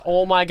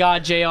Oh my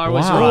God, JR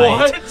was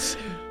right. What?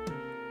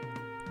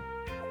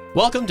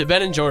 Welcome to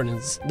Ben and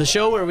Jordan's, the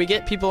show where we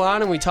get people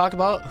on and we talk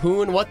about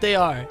who and what they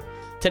are.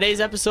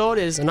 Today's episode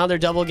is another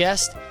double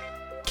guest,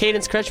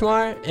 Cadence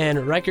Kretschmar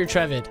and Riker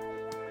Trevid.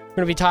 We're going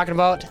to be talking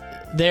about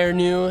their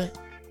new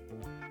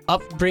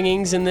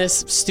upbringings in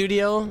this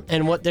studio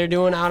and what they're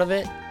doing out of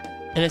it,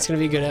 and it's going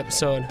to be a good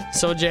episode.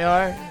 So, JR,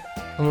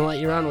 I'm going to let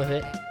you run with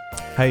it.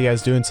 How you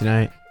guys doing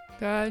tonight?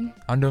 Good.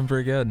 I'm doing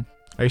pretty good.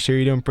 Are you sure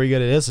you're doing pretty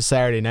good? It is a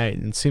Saturday night,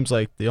 and it seems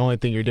like the only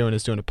thing you're doing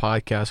is doing a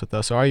podcast with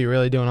us. So are you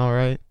really doing all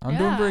right? I'm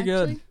doing pretty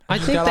good. I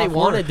think they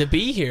wanted to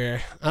be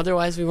here.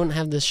 Otherwise, we wouldn't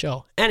have this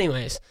show.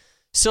 Anyways,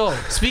 so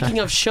speaking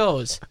of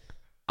shows,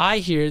 I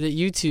hear that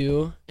you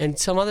two and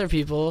some other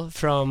people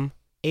from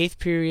 8th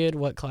period,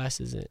 what class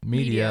is it?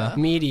 Media.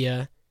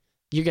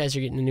 You guys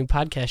are getting a new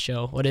podcast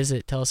show. What is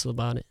it? Tell us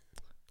about it.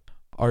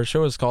 Our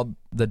show is called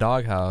The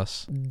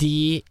Doghouse.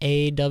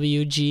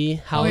 DAWG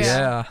House? Oh,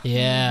 yeah.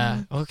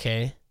 Yeah.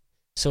 Okay.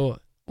 So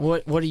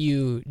what do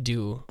you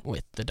do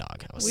with the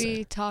Doghouse?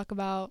 We talked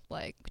about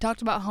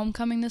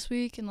homecoming this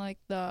week and like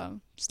the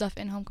stuff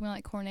in homecoming,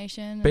 like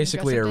coronation. And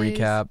Basically a dress-up days.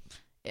 recap.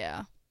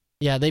 Yeah.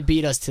 Yeah, they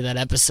beat us to that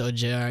episode,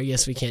 JR. I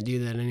guess we can't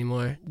do that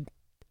anymore.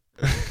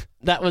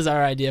 That was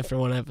our idea for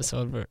one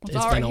episode, but It's it's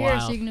all been right a here,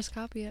 while. so you can just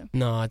copy it.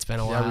 No, it's been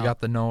a while. Yeah, we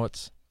got the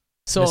notes.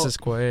 so Mrs.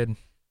 Quaid.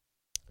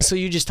 So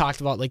you just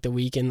talked about like the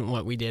week and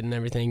what we did and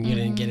everything. You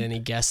didn't get Mhm. any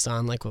guests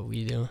on like what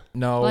we do.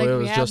 No, Like it we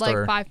was had just like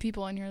our... 5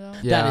 people in here though.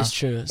 Yeah. That is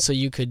true. So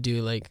you could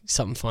do like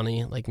something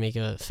funny, like make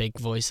a fake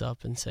voice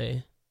up and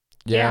say,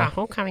 Yeah.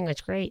 homecoming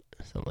was great.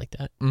 Something like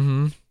that.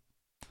 Mm-hmm.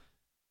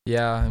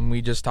 Yeah, and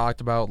we just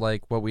talked about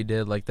like what we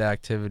did, like the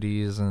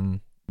activities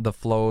and the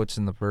floats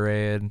and the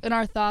parade. And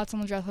our thoughts on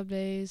the dress up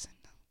days,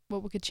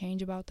 what we could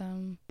change about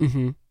them.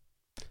 Mm-hmm.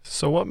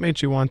 So what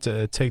made you want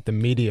to take the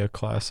media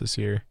class this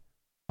year?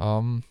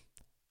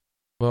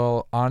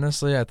 Well,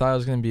 honestly, I thought it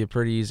was going to be a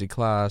pretty easy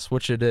class,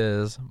 which it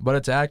is, but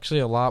it's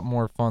actually a lot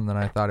more fun than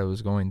I thought it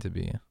was going to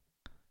be.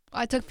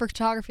 I took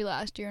photography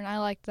last year and I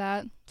liked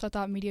that, so I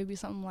thought media would be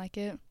something like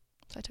it.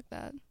 So I took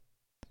that.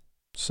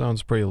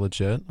 Sounds pretty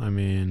legit. I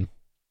mean,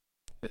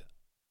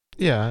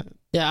 yeah.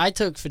 Yeah, I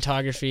took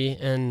photography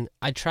and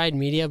I tried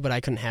media, but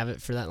I couldn't have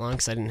it for that long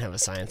because I didn't have a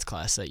science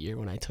class that year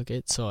when I took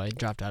it, so I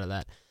dropped out of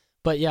that.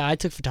 But yeah, I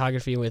took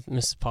photography with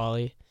Mrs.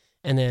 Polly,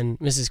 and then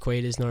Mrs.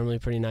 Quaid is normally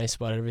pretty nice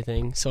about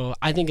everything. So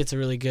I think it's a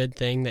really good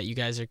thing that you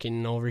guys are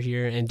getting over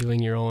here and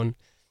doing your own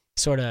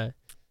sort of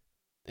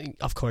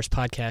course,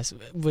 podcast,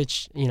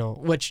 which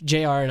JR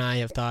and I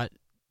have thought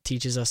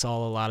teaches us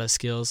all a lot of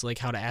skills, like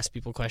how to ask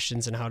people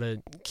questions and how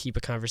to keep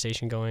a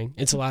conversation going.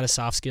 It's a lot of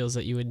soft skills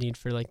that you would need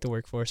for like the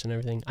workforce and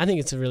everything. I think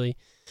it's a really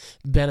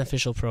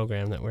beneficial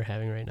program that we're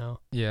having right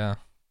now. Yeah.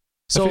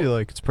 So I feel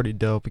like it's pretty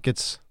dope.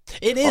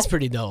 it is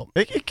pretty dope.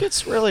 It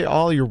gets really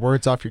all your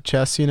words off your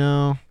chest, you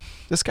know?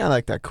 Just kind of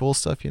like that cool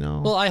stuff, you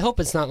know? Well, I hope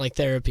it's not like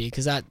therapy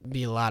because that'd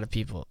be for a lot of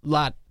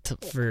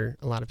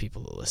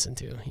people to listen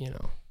to, you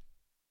know.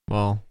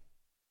 Well,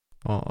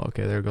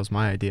 okay, there goes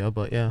my idea,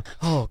 but yeah.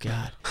 Oh,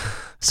 God.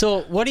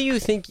 So what do you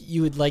think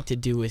you would like to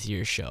do with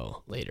your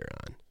show later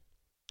on?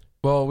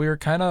 Well, we were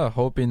kind of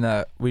hoping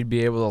that we'd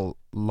be able to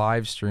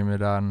live stream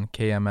it on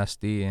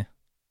KMSD.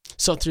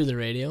 So through the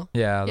radio?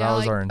 Yeah, that was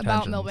like our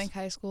intention. about Millbank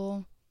High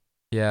School.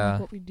 Yeah. Like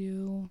what we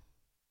do.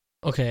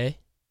 Okay.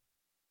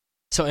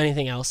 So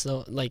anything else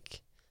though?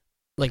 Like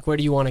where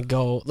do you want to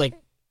go? Like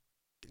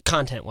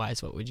content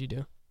wise, what would you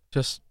do?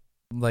 Just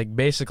like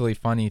basically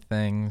funny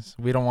things.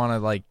 We don't want to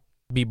like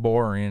be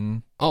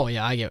boring Oh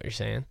yeah, I get what you're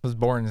saying. because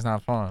boring is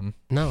not fun.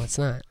 No, it's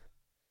not.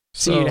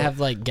 So you'd have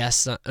like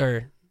guests on,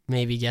 or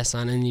maybe guests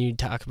on, and you'd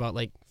talk about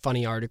like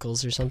funny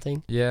articles or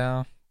something.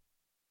 Yeah.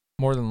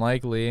 More than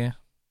likely.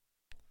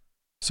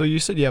 So you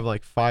said you have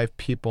like 5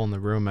 people in the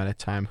room at a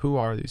time. Who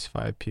are these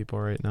 5 people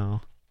right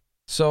now?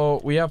 So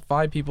we have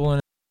 5 people in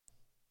it.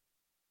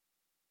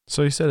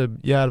 So you said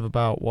you had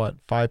about,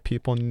 5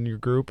 people in your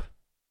group?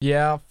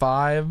 Yeah,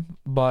 5,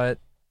 but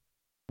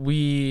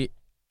we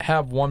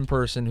have one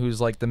person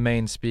who's like the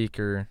main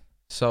speaker.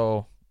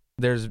 So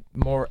there's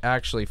more,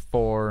 actually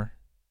 4,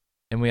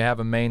 and we have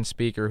a main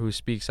speaker who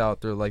speaks out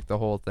through like the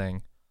whole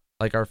thing.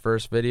 Like our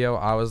first video,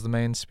 I was the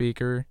main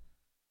speaker,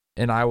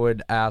 and I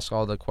would ask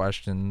all the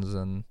questions,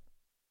 and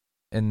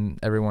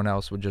everyone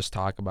else would just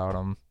talk about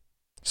them.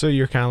 So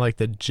you're kind of like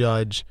the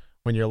judge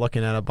when you're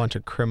looking at a bunch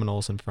of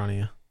criminals in front of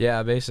you.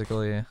 Yeah,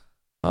 basically.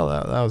 Oh,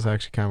 that was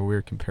actually kind of a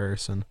weird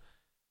comparison.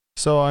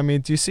 So, I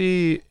mean, do you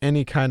see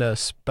any kind of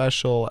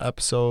special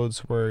episodes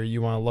where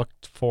you want to look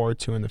forward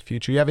to in the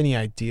future? You have any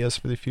ideas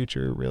for the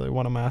future, really,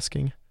 what I'm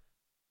asking?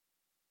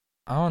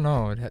 I don't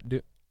know.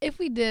 If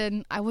we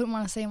did, I wouldn't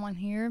want to say them on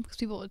here because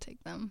people would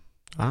take them.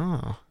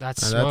 Oh,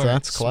 That's smart.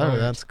 that's clever.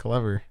 Smart. That's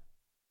clever.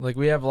 Like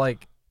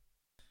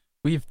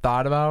we've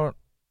thought about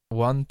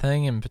one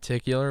thing in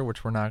particular,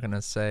 which we're not going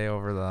to say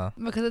over the...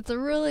 Because it's a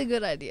really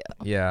good idea.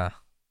 Yeah.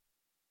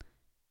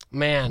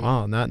 Man,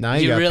 Wow, now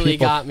you got really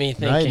people, got me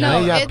thinking. Now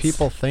you No, got it's-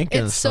 people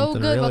thinking It's so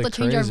something good really about to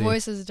change our crazy.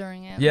 voices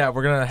during it. Yeah,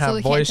 we're going to so have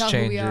they voice can't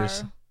tell who we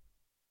changers are.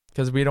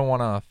 because we don't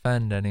want to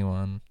offend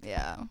anyone.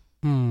 Yeah.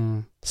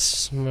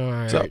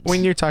 Smart. So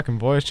when you're talking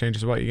voice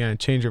changes, what, you're gonna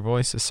change your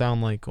voice to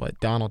sound like what,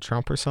 Donald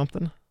Trump or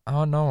something?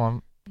 Oh no,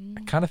 I'm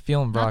kind of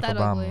feeling Not Barack that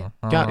Obama. ugly.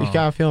 I don't You know.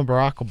 kind of feeling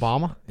Barack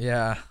Obama?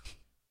 Yeah.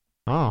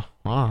 Oh,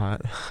 wow,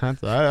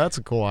 that's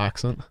a cool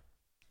accent.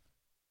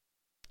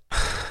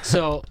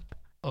 So,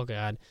 oh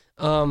god.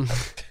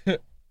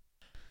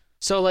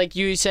 So like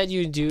you said,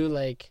 you do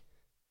like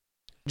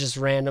just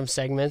random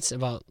segments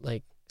about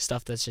like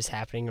stuff that's just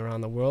happening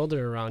around the world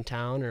or around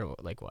town or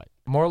like what?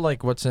 More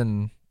like what's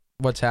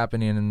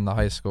happening in the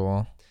high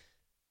school.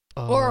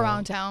 Or Oh.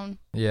 around town.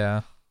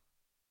 Yeah.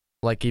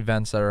 Like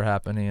events that are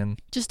happening.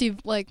 Just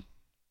like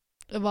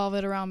evolve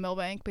it around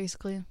Millbank,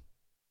 basically.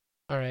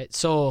 All right.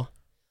 So,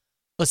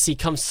 let's see.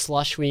 Come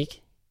slush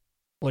week,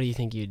 what do you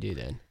think you'd do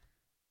then?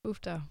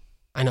 Oofta.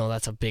 I know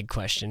that's a big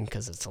question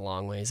because it's a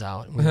long ways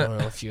out. We don't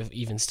know if you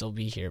even still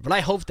be here, but I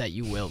hope that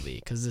you will be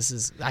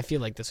because I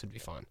feel like this would be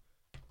fun.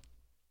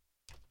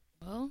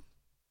 Well,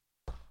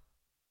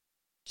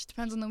 just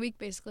depends on the week,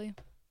 basically.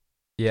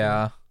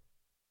 Yeah.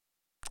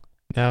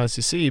 Now, as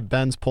you see,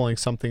 Ben's pulling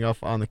something up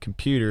on the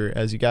computer.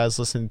 As you guys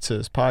listen to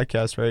this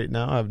podcast right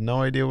now, I have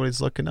no idea what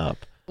he's looking up.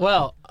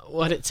 Well,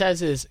 what it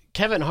says is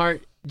Kevin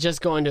Hart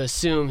just going to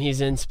assume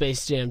he's in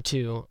Space Jam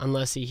 2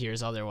 unless he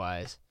hears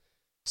otherwise.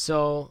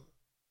 So,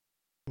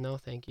 no,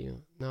 thank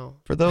you. No.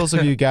 For those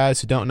of you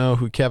guys who don't know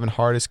who Kevin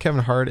Hart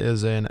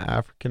is an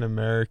African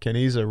American.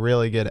 He's a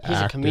really good He's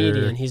actor. a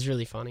comedian. He's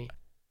really funny.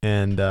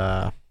 And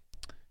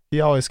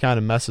he always kind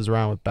of messes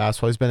around with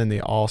basketball. He's been in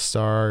the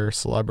All-Star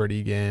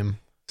Celebrity Game.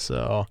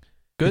 So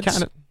Good. He,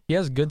 He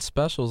has good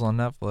specials on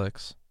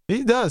Netflix.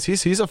 he does.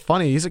 He's a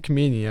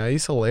comedian. Yeah,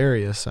 he's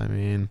hilarious. I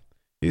mean,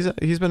 he's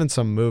been in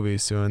some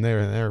movies too, and they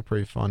were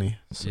pretty funny.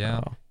 So.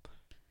 Yeah.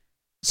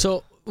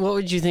 So, what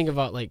would you think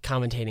about like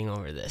commentating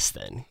over this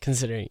then?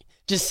 Considering,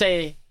 just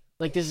say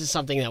like this is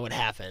something that would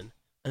happen,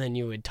 and then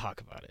you would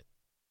talk about it.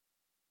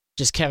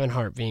 Just Kevin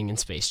Hart being in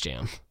Space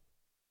Jam.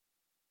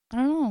 I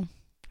don't know.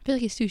 I feel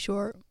like he's too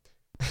short.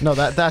 No,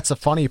 that's the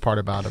funny part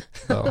about it,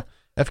 though.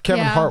 If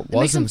Kevin Yeah, Hart it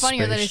makes was in him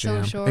funnier that Space he's so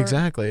Jam, short.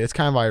 exactly, it's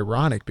kind of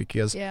ironic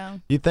because Yeah.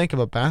 you think of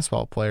a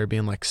basketball player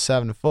being like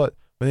 7 foot,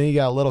 but then you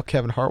got little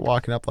Kevin Hart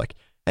walking up like,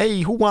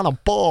 "Hey, who want a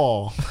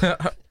ball?"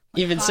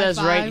 Even High says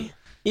right. five.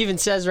 Even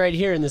says right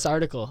here in this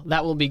article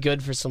that will be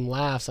good for some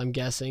laughs. I'm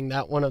guessing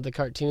that one of the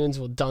cartoons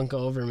will dunk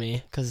over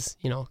me because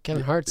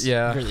Kevin Hart's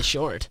Yeah. really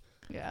short.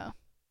 Yeah.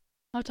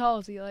 How tall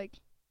is he? Like,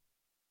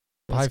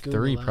 Let's 5'3"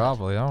 Google that.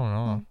 probably. I don't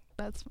know.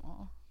 that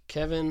small.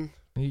 Kevin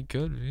He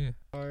could be.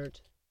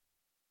 Hart.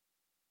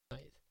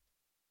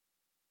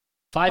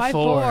 5'4".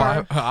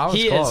 5'4". I was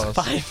He close. is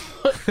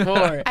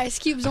 5'4". Ice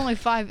Cube's only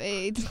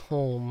 5'8".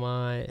 Oh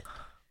my!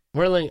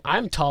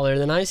 I'm taller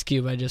than Ice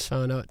Cube. I just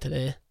found out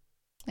today.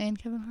 And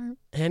Kevin Hart.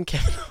 And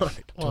Kevin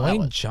Hart. Well,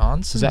 Dwayne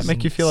Johnson. Does that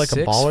make you feel like a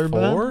baller,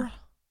 Ben?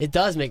 it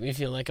does make me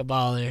feel like a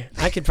baller.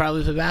 I could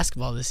probably play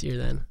basketball this year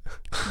then.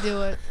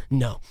 Do it.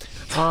 No,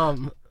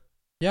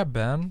 Yeah,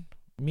 Ben.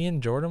 Me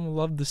and Jordan would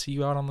love to see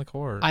you out on the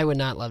court. I would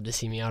not love to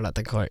see me out at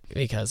the court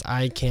because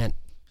I can't.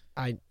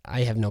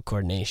 I have no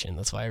coordination.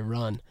 That's why I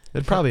run.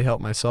 It'd probably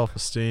help my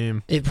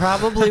self-esteem. It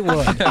probably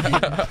would.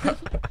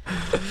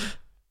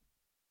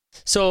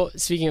 So,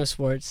 speaking of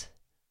sports,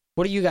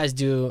 what do you guys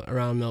do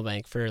around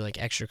Millbank for like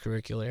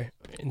extracurricular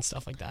and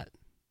stuff like that?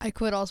 I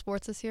quit all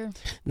sports this year.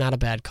 Not a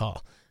bad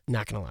call.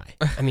 Not gonna lie.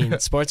 I mean,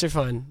 sports are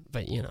fun,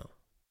 but I like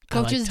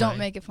Coaches don't time.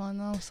 make it fun,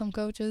 though. Some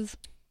coaches.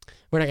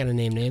 We're not gonna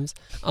name names.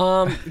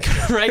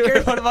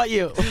 Riker, what about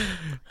you?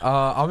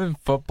 I'm in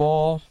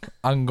football.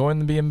 I'm going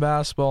to be in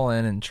basketball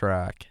and in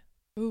track.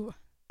 Ooh.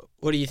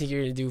 What do you think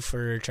you're gonna do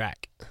for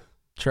track?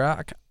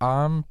 Track,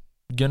 I'm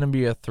gonna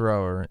be a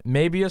thrower.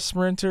 Maybe a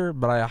sprinter,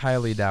 but I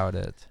highly doubt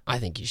it. I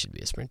think you should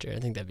be a sprinter. I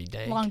think that'd be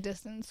dang. Long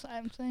distance,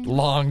 I'm saying.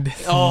 Long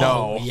distance. Oh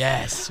No.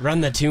 yes, run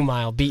the 2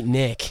 mile, beat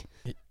Nick.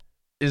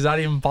 Is that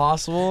even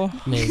possible?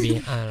 Maybe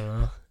I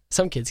don't know.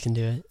 Some kids can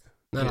do it.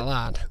 Not a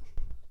lot.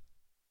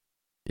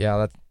 Yeah,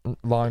 that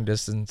long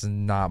distance is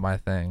not my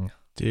thing.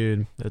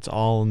 Dude, it's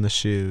all in the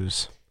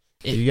shoes.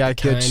 It You got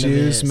good kind of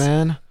shoes, is.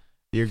 man,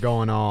 you're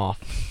going off.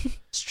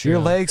 It's true. Your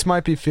legs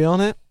might be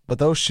feeling it, but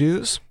those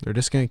shoes, they're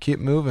just going to keep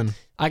moving.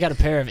 I got a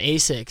pair of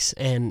Asics,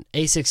 and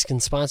Asics can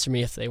sponsor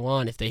me if they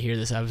want, if they hear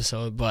this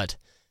episode, but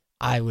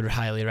I would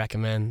highly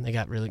recommend. They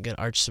got really good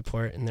arch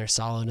support, and they're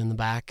solid in the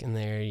back, and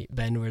they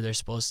bend where they're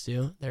supposed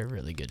to. They're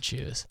really good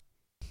shoes.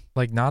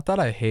 Like, not that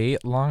I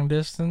hate long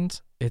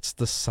distance, it's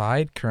the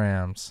side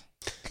cramps.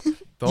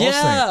 Those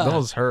Yeah.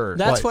 those hurt.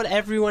 That's what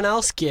everyone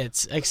else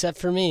gets, except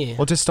for me.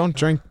 Well, just don't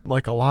drink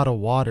like a lot of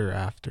water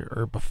after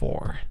or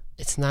before.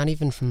 It's not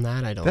even from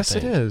that, I don't Yes,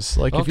 think. it is.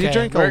 Like if you Okay,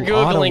 drink a we're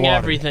lot of Googling water.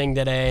 everything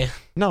today.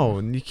 No,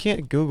 you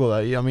can't Google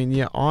that. I mean,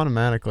 you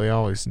automatically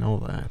always know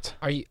that.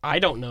 I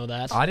don't know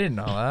that. I didn't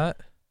know that.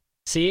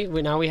 See,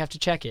 now we have to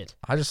check it.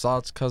 I just thought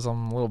it's because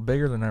I'm a little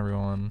bigger than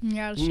everyone.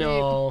 You're out of shape.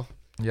 No.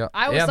 Yeah,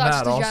 I always and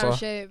thought that you're out also. of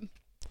shape.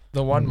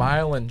 The 1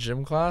 mile in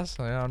gym class,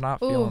 I'm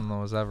not Ooh. feeling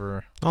those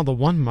ever. Oh, the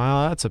 1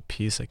 mile, that's a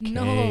piece of cake.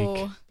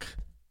 No.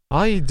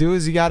 All you do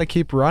is you got to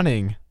keep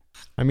running.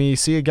 I mean, you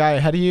see a guy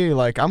ahead of you, you're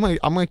like, I'm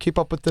gonna keep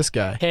up with this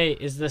guy. Hey,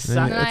 is the Yeah. side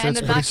And then I it's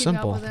ended pretty not keeping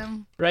simple. up with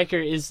him. Riker,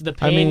 is the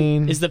I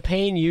pain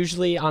mean-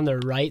 usually on the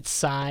right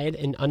side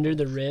and under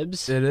the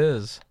ribs? It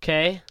is.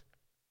 Okay.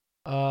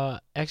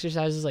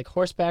 Exercises like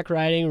horseback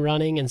riding,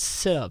 running, and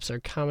sit-ups are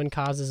common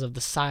causes of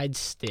the side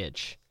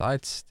stitch.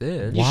 Side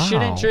stitch. You Wow.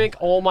 shouldn't drink.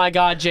 Oh my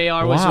God,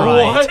 JR was Wow.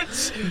 right.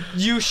 What?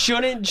 You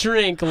shouldn't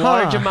drink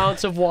large Huh.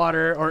 amounts of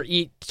water or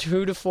eat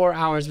 2 to 4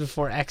 hours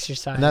before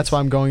exercise. And that's why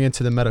I'm going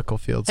into the medical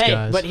fields, Hey,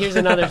 guys. but here's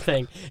another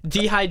thing.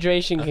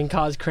 Dehydration can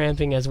cause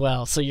cramping as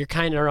well, so you're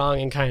kind of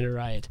wrong and kind of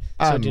right.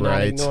 So I'm do not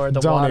right. ignore the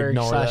Don't water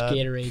ignore slash that.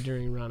 Gatorade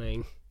during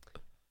running.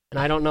 And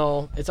I don't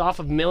know. It's off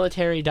of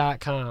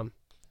military.com.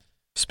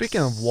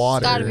 Speaking of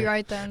water, Gotta be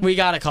right then. We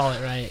got to call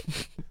it right.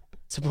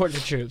 Support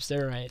the troops.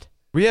 They're right.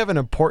 we have an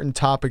important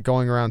topic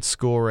going around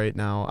school right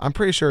now. I'm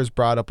pretty sure it was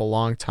brought up a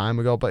long time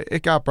ago, but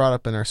it got brought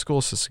up in our school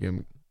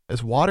system.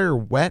 Is water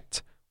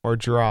wet or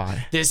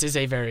dry? This is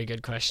a very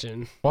good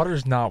question.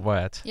 Water's not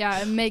wet. Yeah,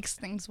 it makes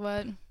things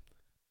wet.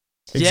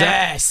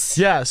 Yes.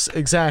 Yes,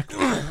 exactly.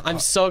 I'm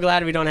so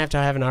glad we don't have to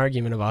have an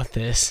argument about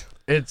this.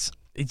 It's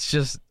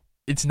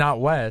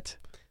not wet.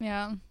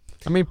 Yeah.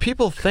 I mean,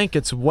 people think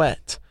it's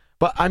wet,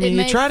 but I mean, it you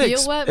may try to.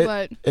 feel wet, it,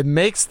 but it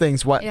makes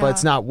things wet, but Yeah.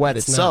 it's not wet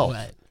It's itself. not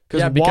wet. Yeah,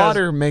 Because because-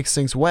 water makes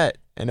things wet,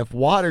 and if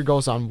water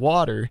goes on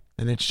water,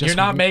 then it's just You're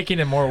not making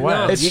it more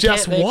wet. It's you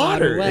just can't make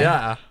water. wet.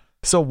 Yeah.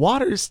 So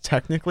water's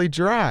technically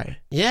dry.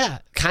 Yeah,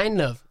 kind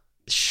of.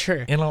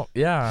 Sure. You know.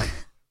 Yeah.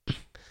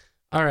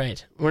 All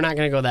right. We're not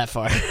going to go that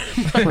far.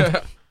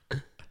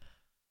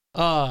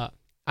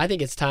 I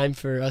think it's time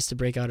for us to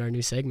break out our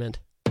new segment.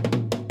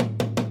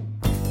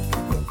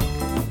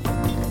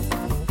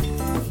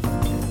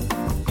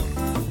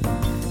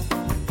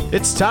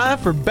 It's time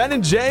for Ben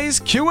and Jay's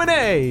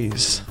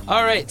Q&As.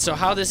 All right, so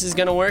how this is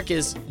going to work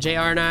is JR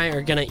and I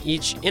are going to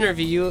each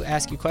interview you,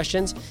 ask you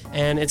questions,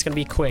 and it's going to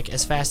be quick,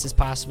 as fast as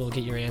possible to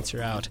get your answer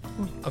out.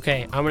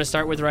 Okay, I'm going to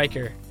start with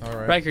Riker. All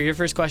right. Riker, your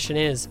first question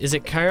is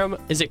it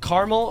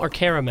caramel or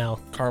caramel?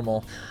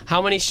 Caramel.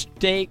 How many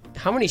streaks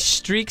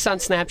on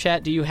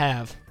Snapchat do you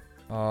have?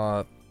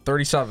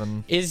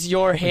 37. Is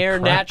your hair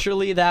crap.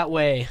 naturally that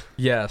way?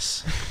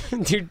 Yes.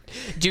 do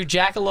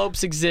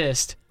jackalopes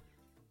exist?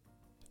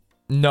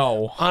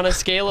 No. On a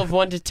scale of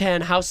 1 to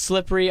 10, how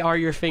slippery are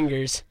your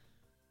fingers?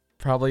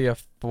 Probably a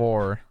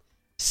 4.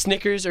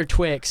 Snickers or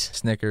Twix?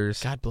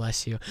 Snickers. God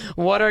bless you.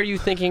 What are you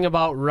thinking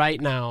about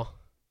right now?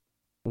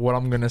 What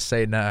I'm gonna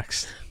say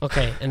next.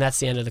 Okay, and that's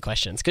the end of the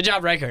questions. Good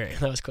job, Riker.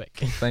 That was quick.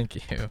 Thank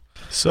you.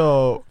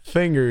 So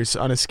fingers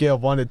on a scale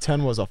of 1 to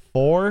 10 was a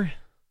 4.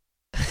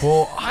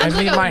 Well, I Mine's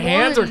mean, like a my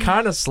hands are 1.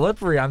 kind of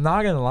slippery. I'm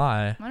not gonna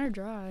lie. mine are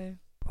dry.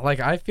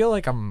 Like, I feel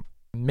like I'm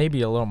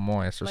maybe a little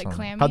moist or Like something.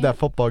 clammy. How'd that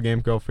football game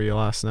go for you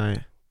last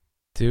night?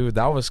 Dude,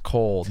 that was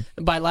cold.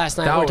 By last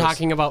night, That we're was-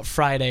 talking about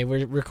Friday.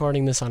 We're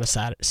recording this on a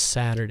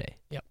Saturday.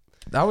 Yep.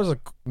 That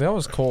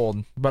was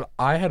cold, but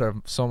I had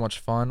so much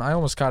fun. I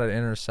almost got an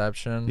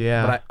interception.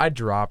 Yeah. But I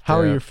dropped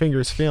How it. are your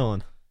fingers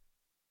feeling?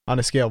 On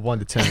a scale of 1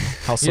 to 10,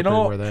 how You slippery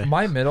know, were they?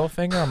 my middle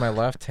finger on my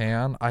left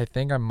hand, I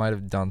think I might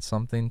have done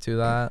something to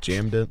that.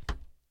 Jammed it.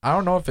 I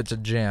don't know if it's a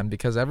jam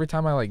because every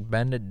time I like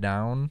bend it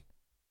down,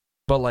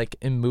 but like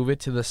and move it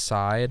to the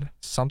side,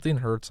 something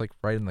hurts like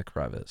right in the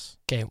crevice.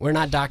 Okay, we're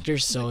not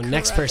doctors, so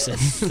next person.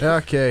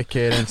 Okay,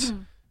 Cadence.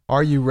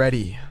 Are you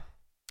ready?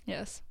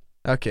 Yes.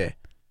 Okay.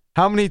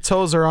 How many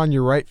toes are on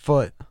your right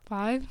foot?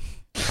 5.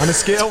 On a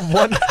scale of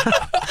 1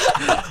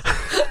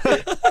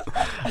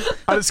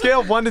 On a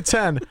scale of 1 to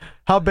 10,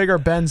 how big are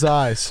Ben's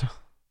eyes?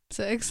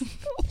 6.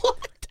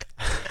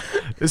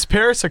 Is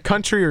Paris a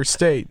country or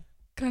state?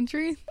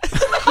 Country.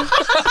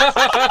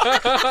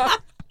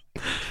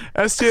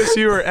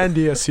 SDSU or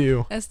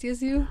NDSU?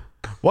 SDSU.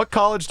 What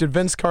college did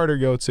Vince Carter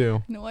go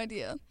to? No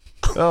idea.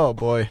 Oh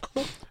boy.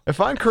 If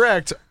I'm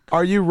correct,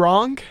 are you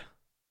wrong?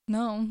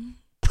 No.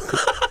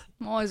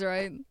 I'm always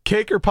right.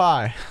 Cake or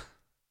pie?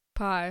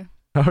 Pie.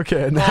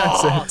 Okay, and that's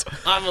Oh, it.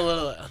 I'm a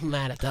little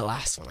mad at that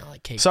last one. I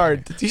like cake. Sorry,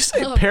 better. did you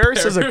say Oh,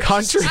 Paris is a Paris.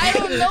 country? I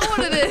don't know what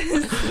it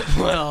is.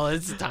 Well,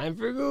 it's time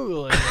for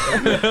Googling.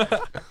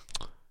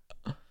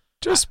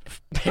 Just,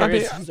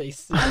 Paris I mean, is a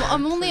city.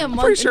 I'm only a I'm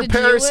month pretty sure into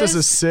Paris is a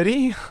GeoWiz.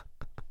 city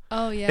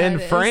Oh yeah. in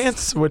it is.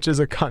 France, which is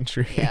a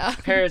country. Yeah.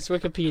 Paris,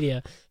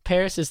 Wikipedia.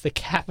 Paris is the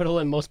capital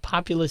and most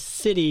populous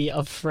city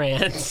of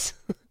France.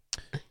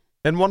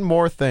 And one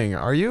more thing.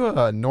 Are you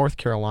a North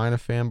Carolina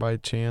fan by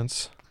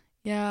chance?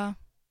 Yeah.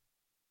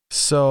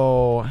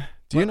 So,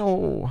 do you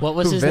know What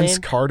was who his Vince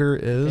name? Carter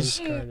is?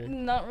 Vince Carter.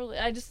 Not really.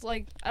 I just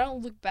like I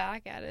don't look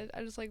back at it.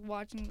 I just like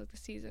watching like the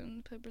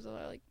season papers that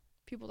are like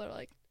people that are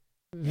like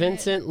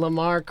Vincent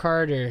Lamar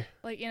Carter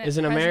in it is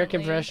an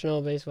American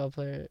presently.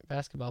 professional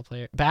basketball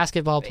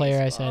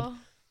player. I said, Baseball.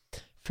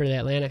 for the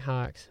Atlantic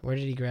Hawks. Where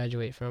did he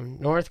graduate from?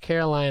 North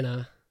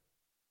Carolina.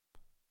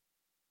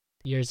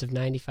 Years of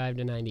 95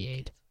 to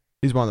 98.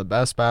 He's one of the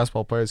best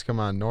basketball players to come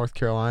out of North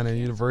Carolina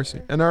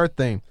University. Another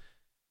thing.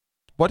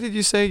 What did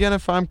you say again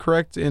if I'm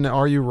correct in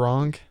Are You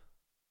Wrong?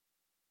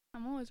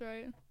 I'm always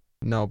right.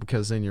 No,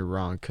 because then you're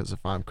wrong. Because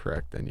if I'm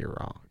correct, then you're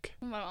wrong.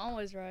 Oh I'm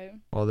always right.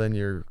 Well, then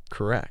you're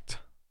correct,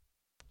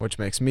 which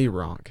makes me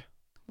wrong.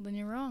 Well, then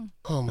you're wrong.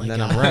 Oh my And then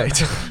god. I'm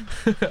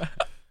right.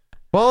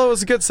 Well, it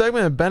was a good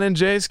segment of Ben and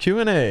Jay's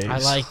Q&A. I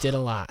liked it a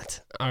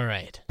lot. All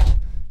right.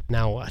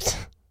 Now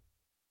what?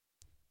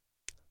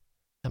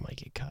 That might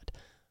get cut.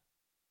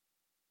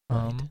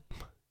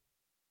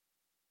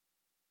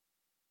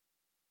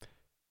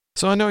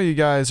 So I know you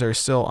guys are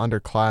still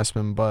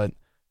underclassmen, but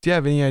do you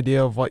have any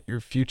idea of what your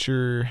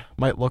future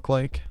might look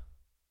like?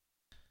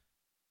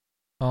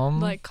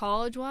 Like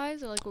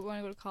college-wise, or like what we want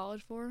to go to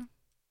college for?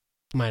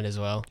 Might as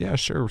well. Yeah,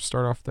 sure.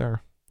 Start off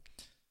there.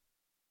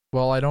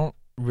 Well, I haven't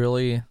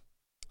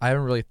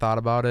really thought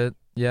about it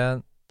yet.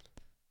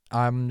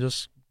 I'm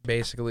just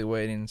basically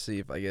waiting to see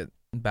if I get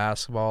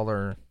basketball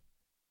or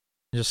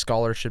just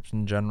scholarships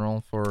in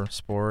general for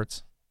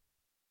sports.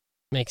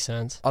 Makes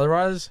sense.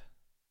 Otherwise,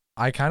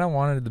 I kind of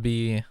wanted to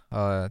be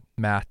a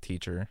math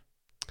teacher.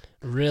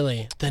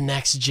 Really? The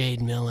next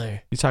Jade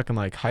Miller. You talking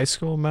like high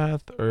school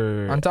math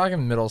or? I'm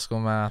talking middle school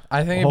math.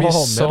 I think it'd be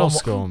middle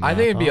school math. I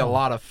think it'd be a Oh.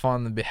 lot of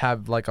fun to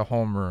have like a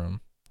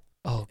homeroom.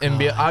 Oh, God.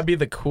 And I'd be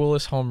the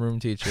coolest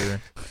homeroom teacher.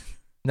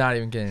 Not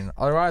even kidding.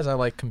 Otherwise, I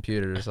like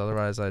computers.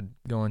 Otherwise, I'd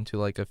go into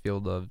like a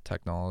field of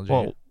technology.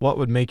 Well, what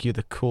would make you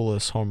the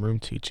coolest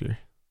homeroom teacher?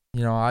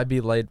 You know, I'd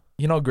be like,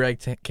 Greg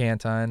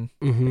Cantine.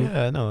 Mm-hmm.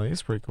 Yeah, no, he's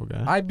a pretty cool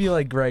guy. I'd be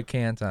like Greg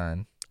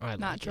Cantine.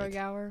 Not Troy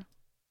Gower.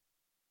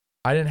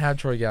 I didn't have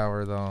Troy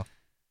Gower though.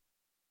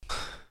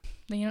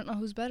 Then you don't know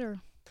who's better.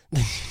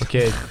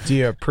 Okay, do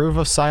you approve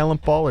of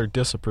Silent Ball or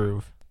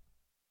disapprove?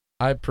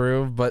 I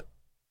approve, but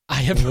I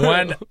have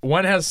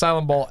when has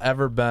Silent Ball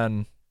ever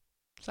been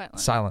Silent.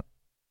 silent?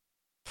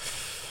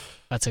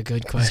 That's a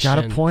good question. He's got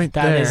a point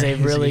That there. is a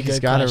really He's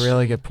good got a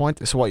really question. good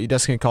point. So what, you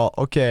just gonna call,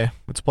 okay,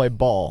 let's play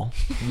ball.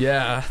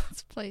 Yeah.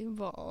 Let's play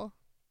ball.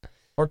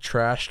 Or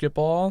trash skip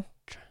ball.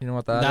 You know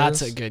what that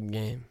That's is? a good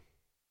game.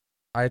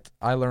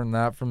 I learned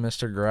that from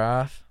Mr.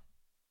 Graff.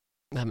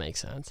 That makes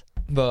sense.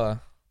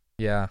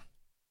 Yeah.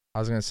 I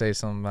was gonna say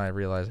something, but I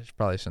realized I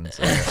probably shouldn't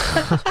say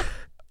it.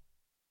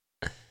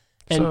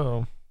 And-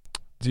 So,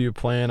 do you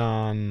plan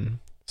on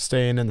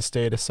staying in the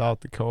state of South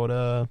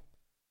Dakota,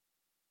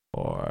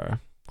 or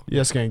you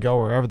just gonna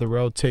go wherever the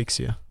road takes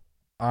you?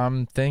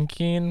 I'm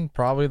thinking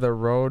probably the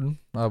road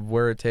of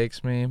where it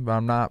takes me, but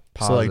I'm not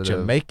So like positive.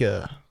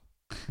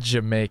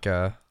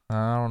 Jamaica.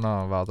 I don't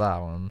know about that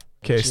one.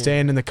 Okay, Jam-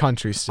 staying in the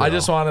country still. I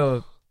just want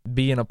to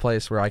be in a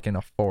place where I can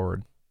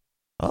afford.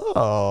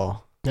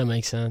 Oh, That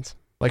makes sense.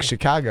 like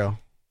Chicago.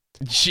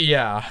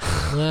 Yeah.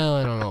 Well,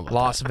 I don't know about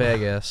Las that.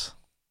 Vegas.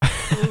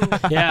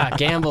 Yeah,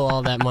 gamble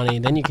all that money,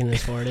 then you can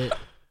afford it.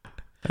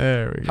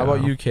 There we go. How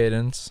about you,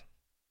 Cadence?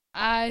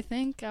 I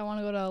think I want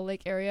to go to a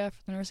lake area for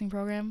the nursing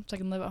program so I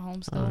can live at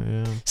home still. Oh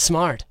yeah.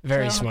 Smart.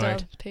 Very so I don't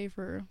smart. have to pay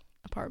for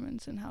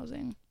apartments and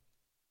housing.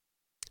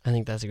 I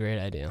think that's a great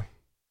idea.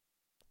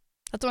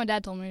 That's what my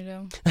dad told me to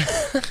do.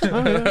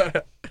 Oh, yeah.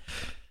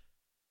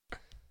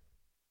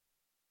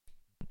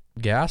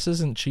 Gas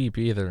isn't cheap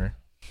either.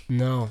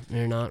 No,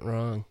 you're not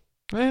wrong.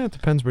 Eh, it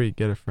depends where you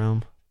get it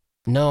from.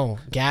 No,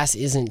 gas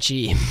isn't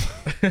cheap.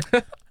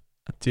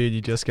 Dude,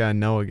 you just gotta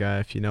know a guy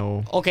if you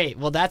know. Okay,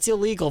 well, that's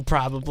illegal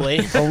probably.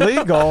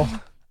 Illegal.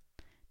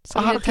 So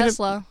How get a can it-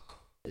 Tesla.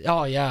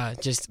 Oh, yeah,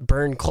 just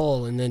burn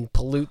coal and then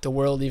pollute the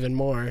world even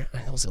more.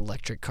 Those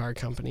electric car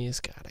companies,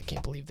 God, I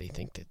can't believe they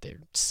think that they're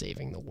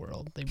saving the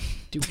world. They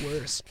do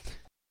worse.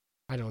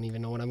 I don't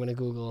even know what I'm going to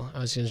Google. I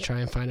was going to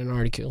try and find an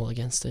article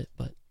against it,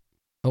 but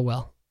oh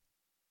well.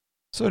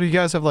 So, do you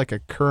guys have like a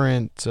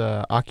current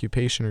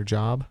occupation or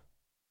job?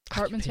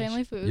 Hartman's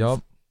Family Foods.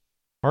 Yup.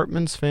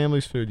 Hartman's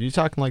Family's Food. You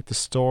talking like the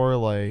store,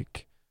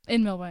 like?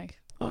 In Millbank.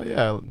 Oh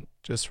yeah,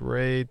 just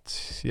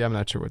right. Yeah, I'm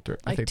not sure what they're.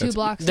 I Like think 2 that's.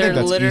 blocks. I They're think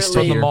that's literally- east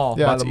From the here. mall.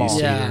 Yeah, By it's the mall. east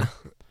Yeah,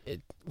 here.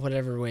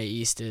 whatever way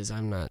east is,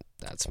 I'm not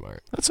that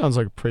smart. That sounds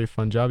like a pretty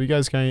fun job. You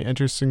guys got any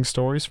interesting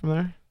stories from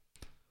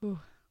there?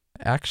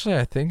 Actually,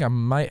 I think I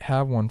might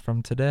have one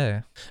from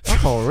today.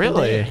 Oh,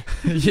 really?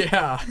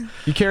 Yeah.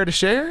 You care to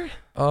share?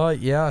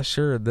 Yeah,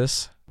 sure.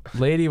 This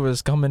lady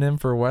was coming in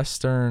for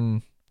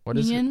Western. What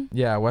is Union? it?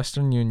 Yeah,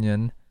 Western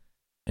Union,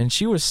 and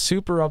she was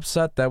super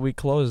upset that we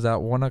closed at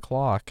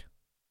 1:00.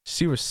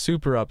 She was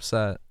super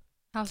upset.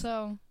 How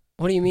so?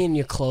 What do you mean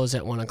you close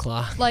at 1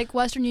 o'clock? Like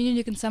Western Union,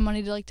 you can send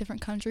money to like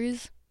different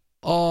countries,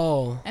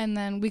 Oh, and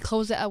then we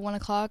close it at 1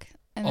 o'clock,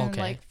 and then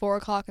Okay. like 4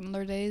 o'clock on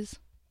other days.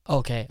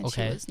 okay, And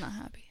okay. she was not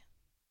happy.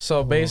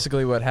 So Oh.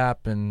 basically, what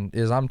happened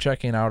is I'm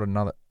checking out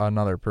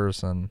another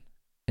person,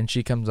 and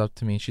she comes up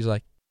to me. She's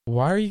like,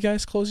 "Why are you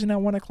guys closing at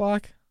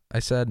 1:00?" I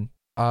said,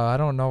 "I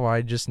don't know.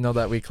 I just know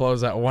that we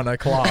close at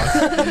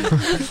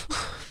 1:00."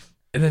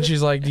 And then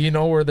she's like, "Do you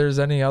know where there's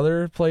any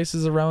other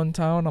places around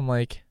town?" I'm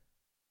like,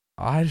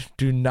 "I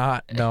do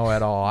not know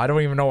at all. I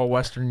don't even know what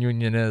Western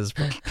Union is."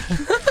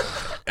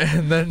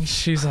 And then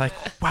she's like,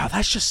 "Wow,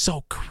 that's just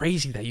so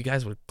crazy that you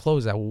guys would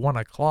close at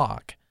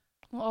 1:00."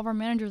 Well, all of our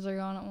managers are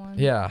gone at 1.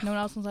 Yeah. No one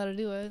else knows how to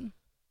do it.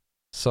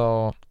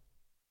 So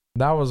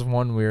that was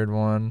one weird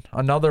one.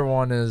 Another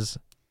one is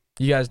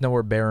You guys know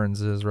where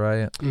Barron's is,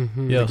 right?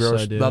 Mm-hmm. Yes, the,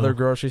 I do. the other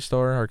grocery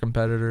store, our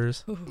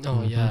competitors. Oh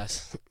Mhm.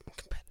 yes.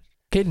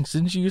 Cadence,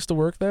 didn't you used to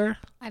work there?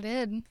 I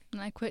did,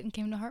 and I quit and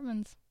came to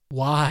Hartman's.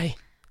 Why?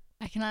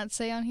 I cannot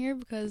say on here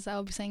because I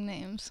will be saying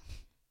names.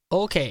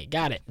 Okay,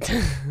 got it.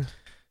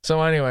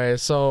 So anyway,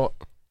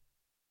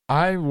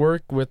 I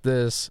work with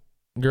this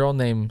girl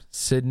named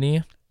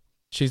Sydney.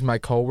 She's my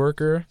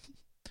coworker.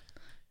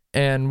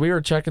 And we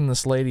were checking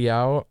this lady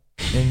out,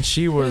 and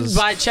she was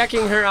By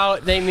checking her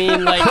out, they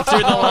mean like through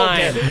the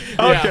line.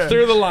 yeah,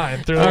 through the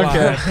line,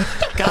 Okay.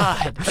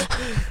 God.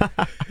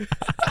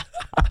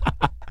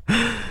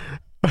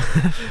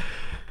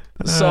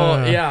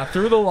 So yeah,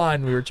 through the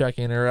line we were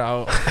checking her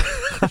out.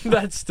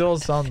 That still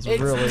sounds It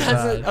really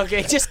doesn't. bad.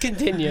 Okay, just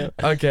continue.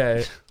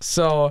 Okay,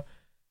 so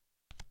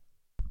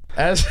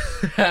as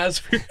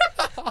we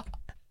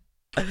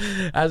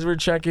as we're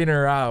checking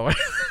her out,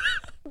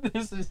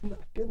 this is not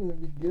gonna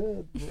be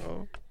good,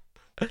 bro.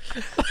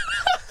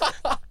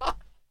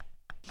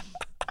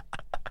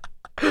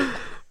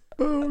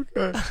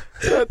 Okay.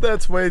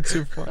 That's way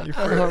too funny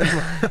for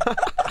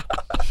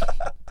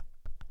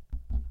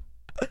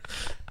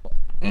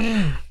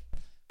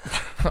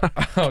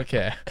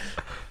Okay,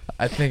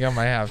 I think I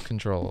might have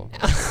control.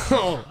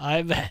 Oh,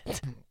 I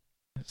bet.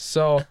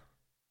 So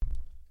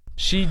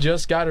she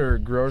just got her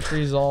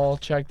groceries all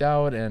checked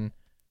out, and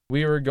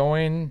we were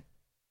going.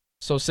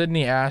 So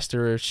Sydney asked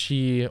her if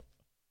she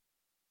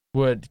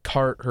would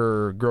cart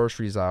her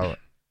groceries out,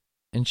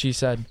 and she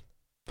said,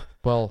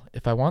 "Well,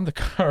 if I want to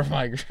cart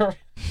my groceries,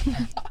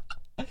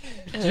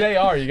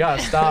 JR, you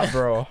gotta stop,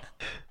 bro."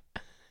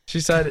 She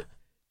said,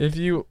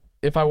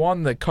 "If I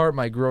wanted to cart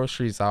my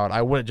groceries out,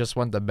 I would have just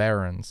went to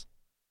Barron's."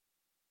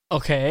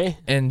 Okay.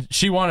 And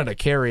she wanted a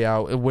carry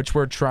out, which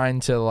we're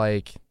trying to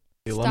like.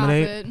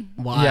 Eliminate. Stop it.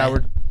 Why? Yeah,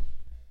 we're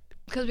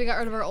Because we got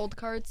rid of our old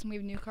carts and we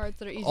have new carts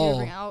that are easier Oh. to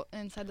bring out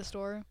inside the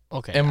store.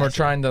 Okay. and I we're see.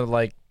 trying to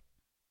like.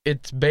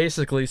 It's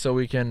basically so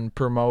we can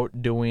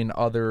promote doing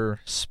other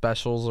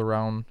specials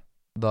around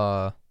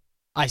the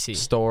I see.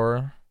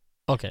 store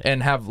Okay.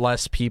 and have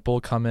less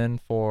people come in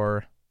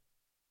for.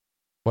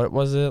 What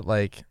was it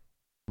like?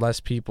 Less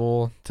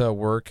people to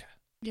work.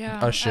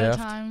 Yeah. A At shift? a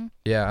time.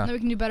 Yeah, And then we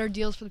can do better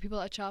deals for the people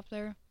that shop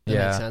there. That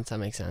yeah. makes sense. That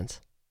makes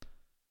sense.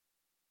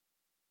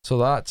 So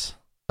that's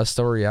a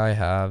story I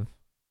have.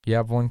 You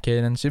have one,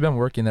 Cadence. You've been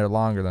working there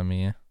longer than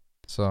me,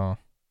 so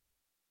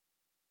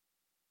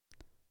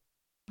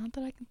Not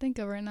that I can think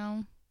of right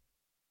now.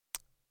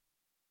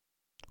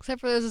 Except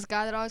for there's this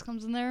guy that always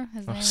comes in there.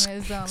 His name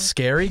is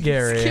Scary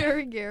Gary.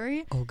 Scary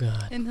Gary. Oh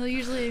God. And he'll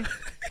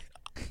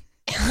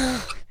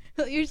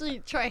usually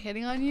try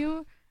hitting on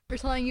you or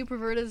telling you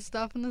perverted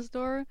stuff in the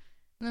store.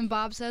 And then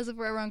Bob says if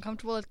we're ever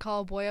uncomfortable, let's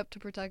call a boy up to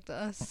protect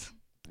us.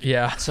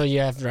 Yeah. So you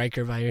have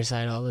Riker by your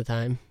side all the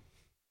time.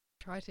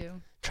 Try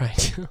to. Try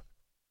to.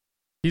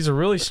 He's a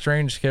really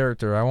strange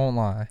character, I won't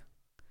lie.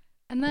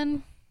 And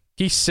then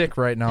He's sick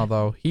right now,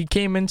 though. He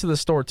came into the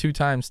store 2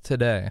 times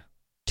today.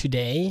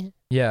 Today,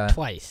 Yeah.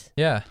 twice.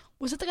 Yeah.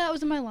 was it the guy that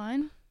was in my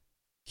line?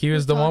 He was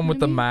Was the one talking with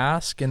to the me?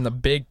 mask and the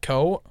big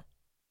coat.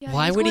 Yeah,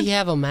 Why he's would going, he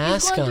have a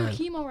mask He's going on?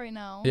 through chemo right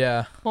now.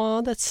 Yeah.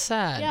 Oh, that's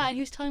sad. Yeah, and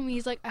he was telling me,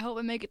 he's like, I hope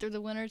I make it through the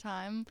winter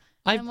time.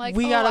 I, I'm like,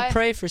 we oh, gotta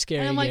pray for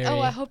Scary And I'm like, Gary.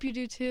 oh, I hope you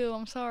do too.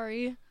 I'm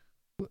sorry.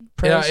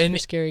 Prayers Yeah, and for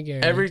Scary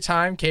Gary. Every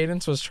time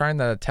Cadence was trying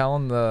to tell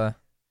him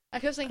I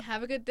kept saying,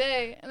 have a good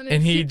day. And, then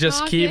and he'd he keep just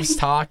talking. keeps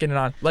talking and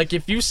on. Like,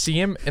 if you see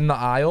him in the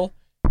aisle,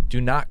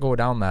 do not go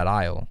down that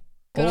aisle.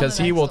 Go on Because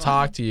the he next will one.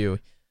 talk to you.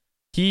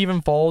 He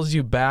even follows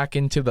you back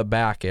into the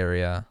back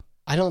area.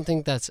 I don't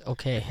think that's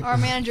okay. Our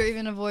manager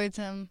even avoids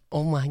him.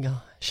 Oh my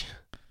gosh.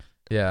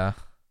 Yeah.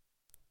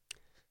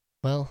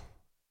 Well,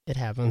 it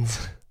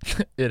happens,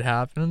 It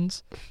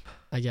happens.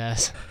 I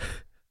guess.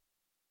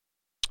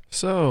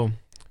 So,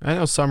 I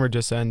know summer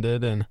just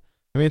ended, and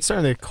I mean it's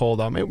starting to get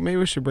cold out. Maybe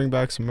we should bring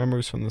back some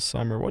memories from the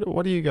summer.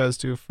 What do you guys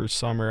do for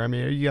summer? I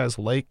mean, are you guys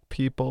lake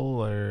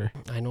people or?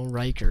 I know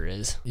Riker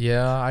is.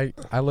 Yeah,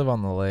 I live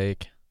on the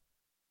lake.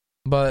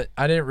 But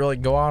I didn't really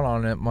go out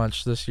on it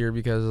much this year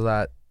because of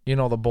that,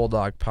 the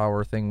Bulldog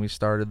Power thing we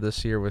started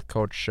this year with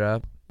Coach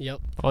Shep.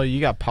 Yep. Oh,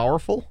 you got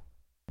powerful?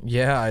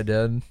 Yeah, I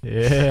did.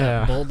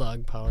 Yeah.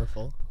 Bulldog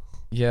powerful.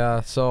 Yeah,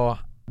 so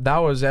that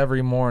was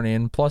every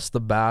morning, plus the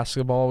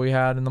basketball we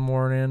had in the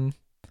morning.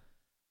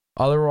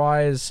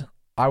 Otherwise,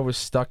 I was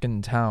stuck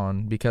in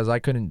town because I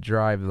couldn't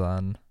drive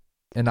then.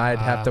 And I'd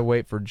have to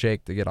wait for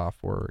Jake to get off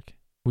work.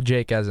 Well,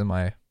 Jake as in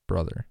my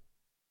brother.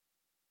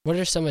 What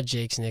are some of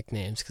Jake's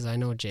nicknames? Because I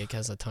know Jake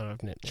has a ton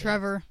of nicknames.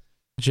 Trevor.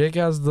 Jake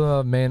has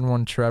the main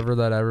one, Trevor,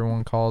 that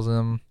everyone calls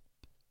him.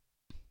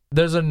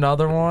 There's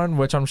another one,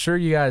 which I'm sure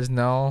you guys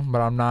know,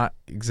 but I'm not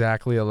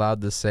exactly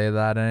allowed to say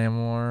that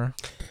anymore.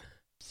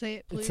 Say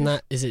it, please. It's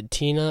not. Is it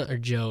Tina or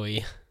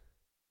Joey?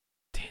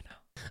 Tina.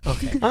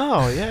 Okay.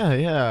 Oh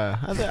yeah.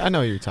 I know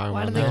what you're talking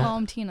Why do about. they now. call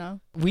him Tina?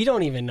 We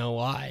don't even know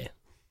why.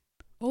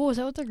 Oh, is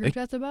that what their group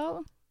chat's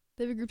about?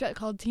 They have a group chat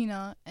called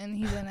Tina, and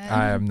he's in it.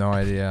 I have no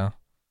idea.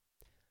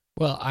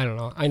 Well, I don't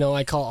know. I know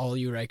I call all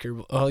you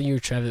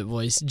Trevitt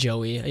boys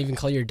Joey. I even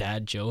call your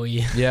dad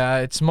Joey. Yeah,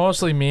 it's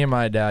mostly me and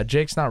my dad.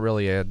 Jake's not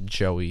really a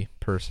Joey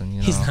person, you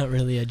know. He's not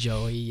really a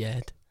Joey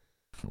yet.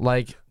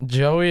 Like,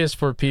 Joey is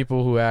for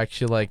people who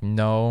actually, like,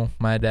 know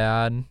my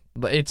dad.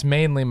 It's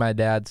mainly my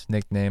dad's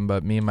nickname,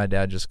 but me and my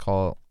dad just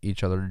call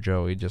each other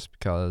Joey just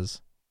because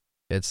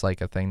it's,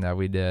 like, a thing that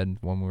we did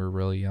when we were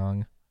really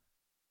young.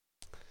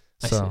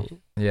 I So, see.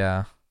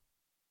 yeah.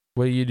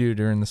 What do you do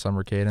during the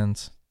summer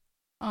cadence?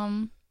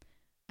 I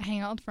hang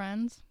out with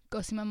friends,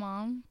 go see my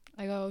mom.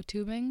 I go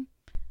tubing.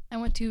 I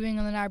went tubing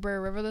on the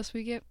Niobrara River this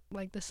weekend,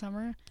 like this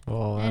summer.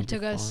 Oh, And that'd it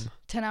took be us fun.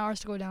 10 hours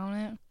to go down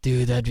it.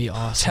 Dude, that'd be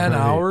awesome. 10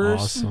 That'd be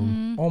hours?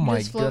 Awesome. Oh my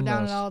Just float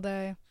down it goodness. all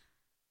day.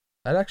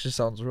 That actually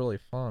sounds really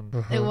fun.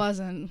 Uh-huh. It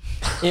wasn't.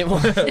 It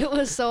was. It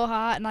was so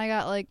hot, and I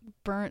got like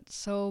burnt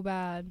so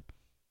bad.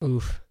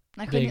 Oof.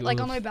 I couldn't Big like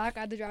on oof. my back.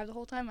 I had to drive the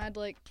whole time. I had to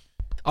like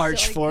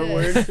Arch like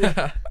forward.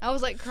 this. I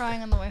was like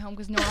crying on the way home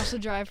because no one else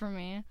would drive for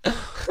me.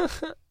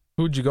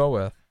 Who'd you go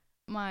with?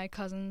 My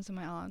cousins and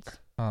my aunts.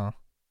 Oh,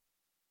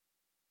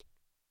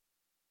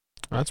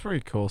 That's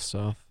pretty cool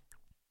stuff.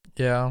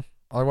 yeah.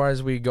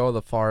 Otherwise, we go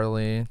to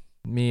Farley.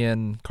 Me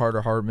and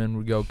Carter Hartman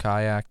would go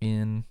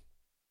kayaking.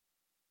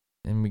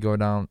 And we go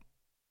down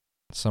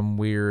some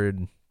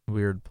weird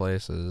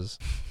places.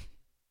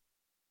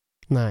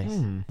 Nice.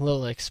 Hmm. A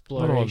little A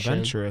exploration. little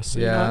adventurous.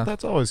 Yeah.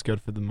 That's always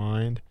good for the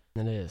mind.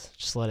 It is.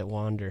 Just let it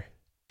wander.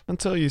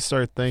 Until you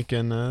start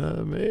thinking,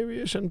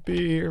 maybe I shouldn't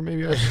be here.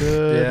 Maybe I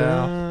should.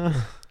 Yeah.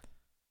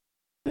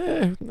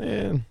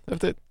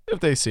 If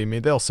they see me,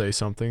 they'll say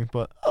something.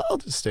 But I'll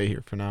just stay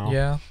here for now.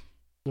 Yeah.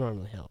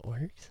 Normally how it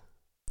works.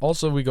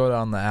 Also, we go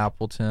down the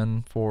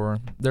Appleton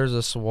there's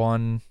this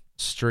one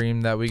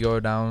stream that we go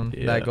down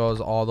Yeah. that goes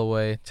all the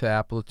way to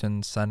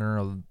Appleton center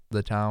of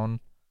the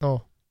town.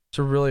 Oh. It's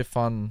a really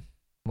fun,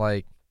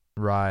 like,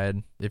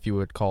 ride, if you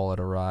would call it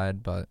a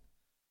ride, but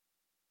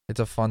it's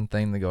a fun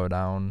thing to go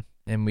down.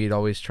 And we'd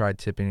always try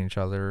tipping each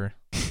other.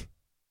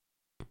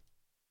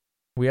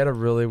 We had a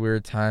really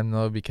weird time,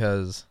 though,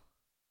 because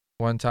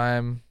one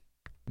time,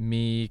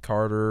 me,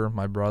 Carter,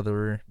 my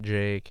brother,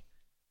 Jake,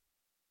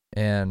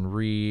 and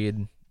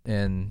Reed,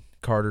 and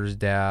Carter's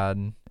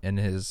dad, and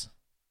his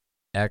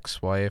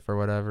ex-wife or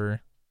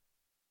whatever,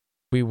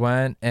 we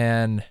went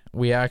and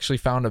we actually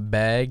found a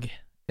bag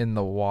in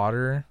the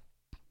water,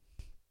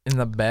 and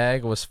the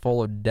bag was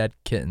full of dead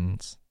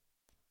kittens.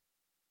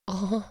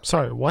 Oh,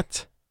 Sorry,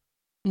 what?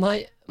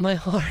 my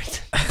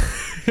heart.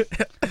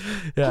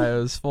 Yeah, it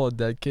was full of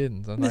dead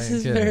kittens. I'm not This even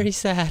is kidding. very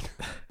sad.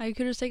 I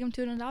could just take them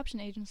to an adoption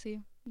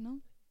agency. No,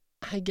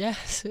 I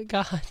guess.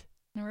 God.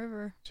 in a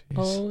river. Jeez.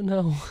 Oh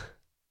no.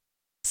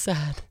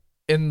 Sad.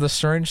 And the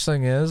strange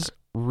thing is,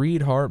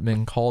 Reed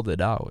Hartman called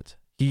it out.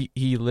 He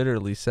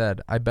literally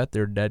said, "I bet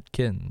they're dead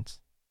kittens."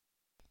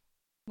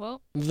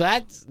 Well,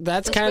 That's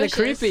kind of Suspicious.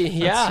 creepy.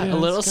 Yeah, yeah, a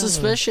little that's kinda-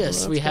 suspicious.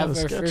 that's We have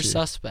kinda our first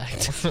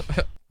sketchy. suspect.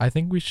 I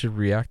think we should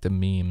react to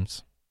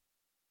memes.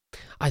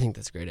 I think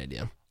that's a great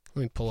idea.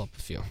 Let me pull up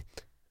a few.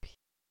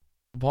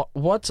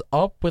 What's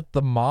up with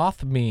the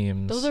moth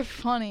memes? those are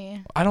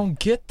funny. I don't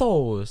get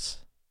those.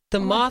 The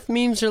Oh my- moth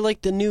memes are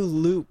like the new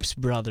Loops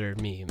brother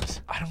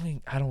memes.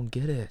 I don't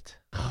get it.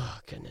 Oh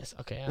goodness.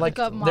 Okay. Like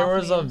Look up there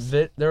moth was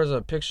memes. there was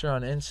a picture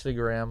on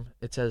Instagram.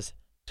 It says,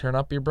 "Turn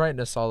up your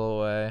brightness all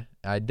the way."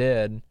 I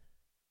did.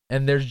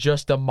 And there's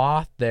just a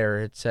moth there.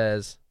 It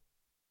says,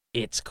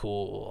 "It's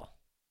cool."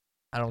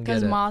 I don't get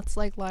Because it. moths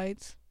like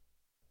lights.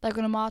 Like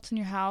when a moth's in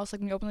your house, like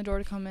when you open the door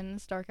to come in and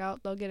it's dark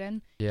out, they'll get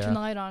in, turn the Yeah.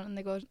 light on, and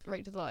they go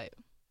right to the light.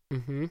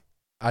 Mm-hmm.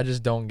 I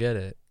just don't get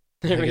it.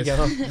 There I we guess-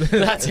 go.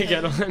 That's a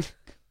good one.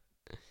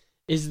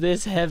 Is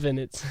this heaven?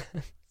 It's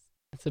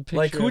a picture.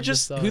 Like of who the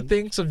sun.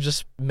 thinks of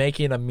just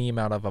making a meme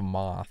out of a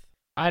moth?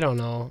 I don't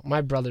know. My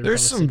brother.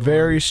 There's some posted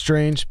very one.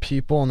 strange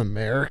people in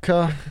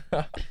America.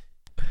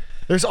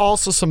 There's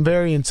also some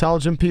very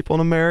intelligent people in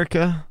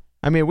America.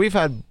 I mean, we've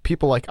had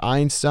people like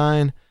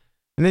Einstein,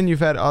 and then you've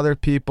had other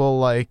people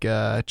like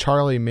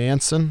Charlie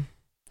Manson.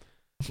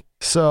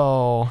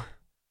 So,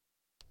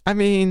 I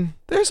mean,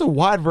 there's a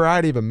wide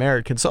variety of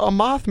Americans. So a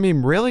moth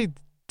meme really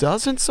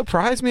doesn't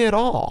surprise me at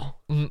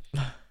all.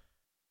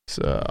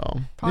 So,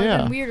 Probably yeah.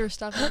 been weirder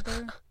stuff out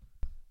there.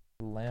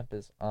 The lamp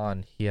is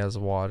on. He has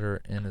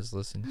water and is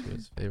listening to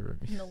his favorite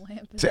meme. The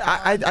lamp is See,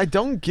 I on. I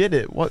don't get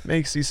it. What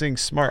makes these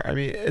things smart? I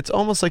mean, it's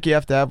almost like you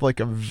have to have like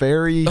a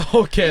very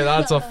Okay,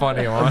 that's a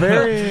funny a one.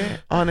 very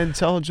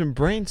unintelligent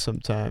brain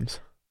sometimes.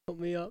 Help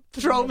me up.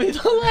 Throw me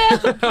the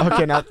lamp.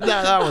 Okay, now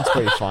that one's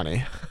pretty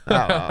funny.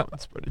 That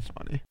one's pretty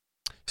funny.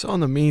 So in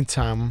the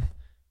meantime,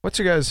 what's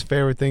your guys'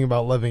 favorite thing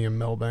about living in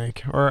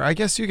Millbank? Or I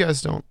guess you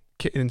guys don't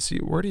see.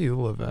 Where do you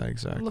live at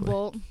exactly?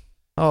 LeBolt.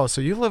 Oh,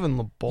 so you live in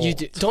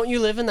LeBolt. Don't you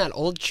live in that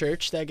old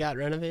church that got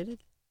renovated?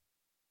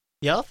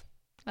 Yup.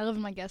 I live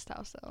in my guest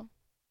house though,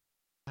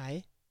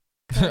 Hi.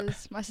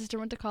 because my sister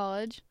went to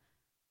college,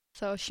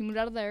 so she moved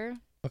out of there,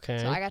 Okay.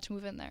 so I got to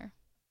move in there.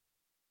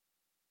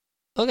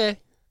 Okay.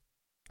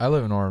 I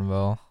live in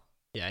Ortonville.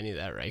 Yeah, I knew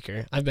that,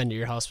 Riker. I've been to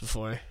your house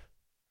before.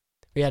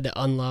 We had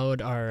to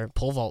unload our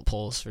pole vault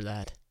poles for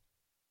that.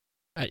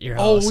 at your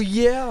house. Oh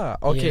yeah.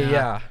 Okay, Yeah.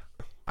 yeah.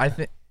 I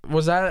think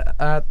was that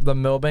at the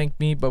Millbank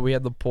meet, but we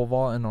had the pole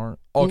vault in our.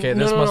 Okay, No,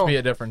 this no, must no. be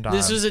a different time.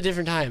 This was a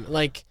different time.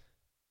 Like,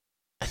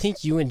 I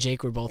think you and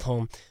Jake were both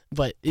home,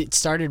 but it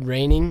started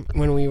raining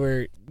when we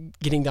were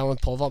getting done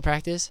with pole vault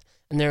practice,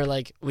 and they were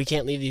like, "We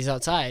can't leave these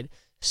outside."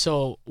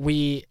 So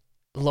we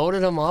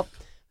loaded them up,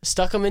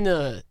 stuck them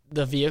into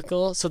the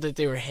vehicle so that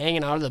they were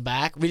hanging out of the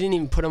back. We didn't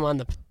even put them on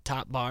the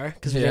top bar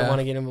because we didn't Yeah. want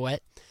to get them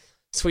wet.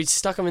 So we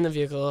stuck them in the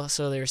vehicle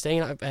so they were staying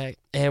out back,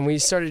 and we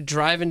started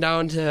driving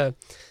down to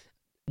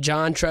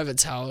John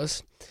Trevitt's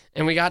house,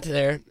 and we got to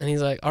there, and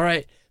he's like, "All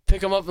right,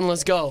 pick them up and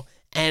let's go."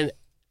 And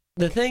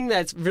the thing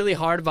that's really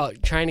hard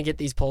about trying to get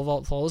these pole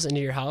vault poles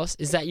into your house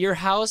is that your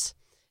house,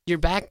 your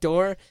back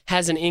door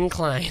has an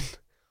incline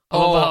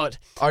of Oh, about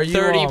Are you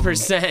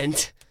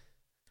 30%.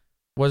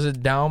 Was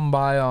it down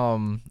by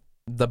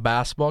the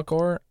basketball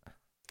court?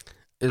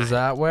 Is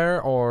that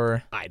where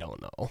or I don't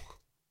know.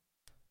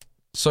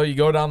 so you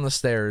go down the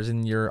stairs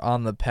and you're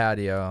on the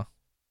patio?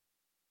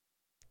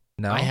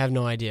 No. I have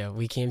no idea.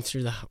 We came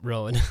through the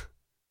road.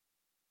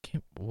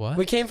 What?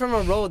 We came from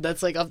a road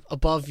that's like up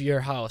above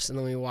your house, and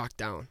then we walked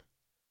down.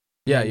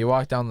 Yeah, you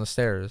walk down the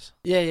stairs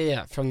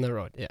Yeah, from the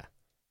road. Yeah.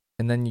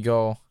 and then you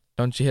go.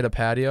 Don't you hit a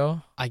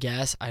patio? I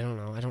guess. I don't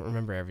know. I don't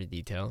remember every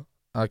detail.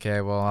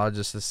 Okay, well I'll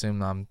just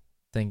assume I'm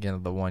thinking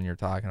of the one you're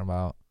talking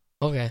about.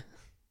 Okay.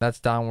 That's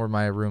down where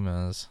my room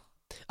is.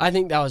 I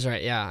think that was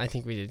right. Yeah, I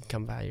think we did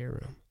come by your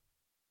room.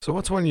 So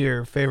what's one of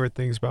your favorite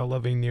things about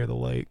living near the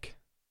lake?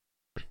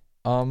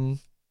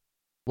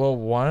 Well,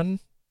 one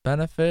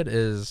benefit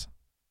is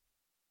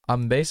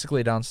I'm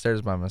basically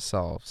downstairs by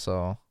myself,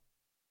 so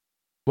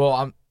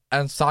well,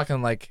 I'm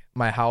talking like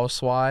my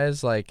house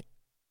wise, like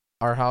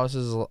our house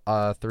is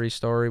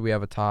 3-story, we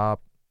have a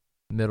top,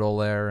 middle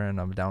layer, and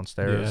I'm Yeah,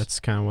 downstairs. that's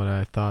kind of what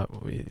I thought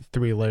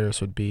 3 layers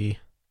would be.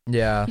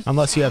 Yeah.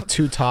 Unless you have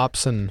 2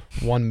 tops and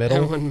 1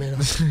 middle. One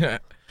middle.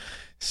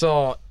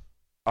 So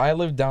I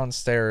live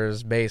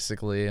downstairs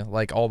basically,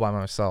 like all by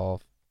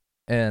myself,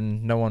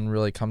 and no one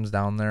really comes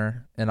down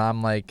there. And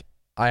I'm like,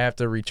 I have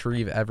to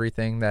retrieve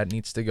everything that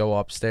needs to go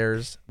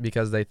upstairs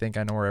because they think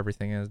I know where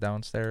everything is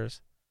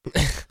downstairs.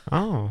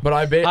 Oh. But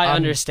I I'm-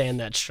 understand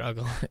that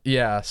struggle.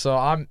 Yeah, so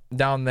I'm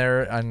down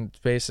there and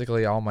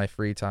basically all my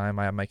free time.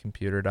 I have my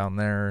computer down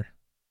there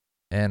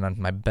and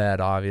on my bed,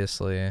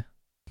 obviously.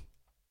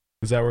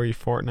 Is that where you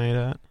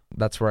Fortnite at?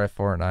 That's where I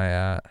Fortnite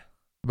at.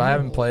 But I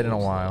haven't played in a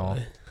while.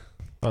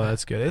 Oh,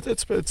 that's good.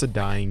 It's a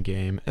dying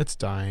game. It's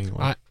dying.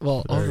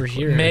 Well, Very over quick.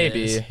 here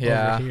Maybe, it is.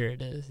 yeah. Over here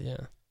it is, yeah.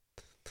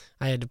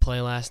 I had to play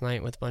last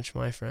night with a bunch of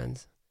my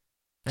friends.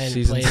 I hadn't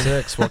Season played.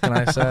 6, what can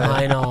I say?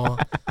 I know.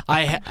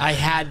 I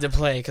had to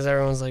play because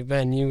everyone was like,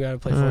 "Ben, you gotta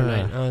play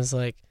Fortnite." And I was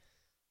like,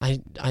 I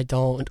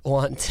don't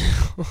want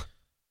to.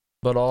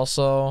 But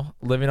also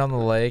living on the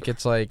lake,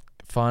 it's like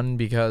fun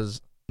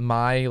because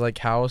my like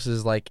house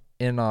is like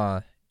in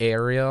a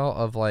area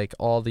of like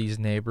all these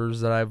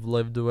neighbors that I've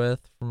lived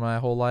with for my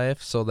whole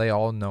life, so they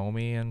all know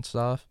me and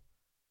stuff.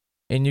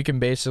 And you can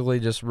basically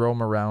just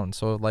roam around.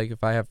 So like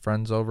if I have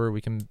friends over,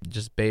 we can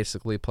just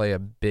basically play a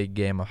big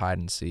game of hide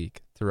and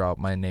seek throughout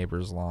my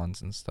neighbors'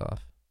 lawns and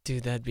stuff.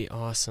 Dude, that'd be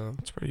awesome.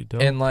 That's pretty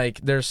dope. And like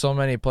there's so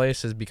many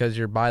places because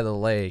you're by the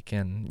lake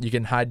and you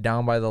can hide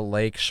down by the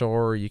lake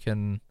shore. You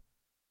can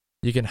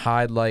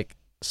hide like,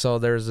 so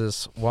there's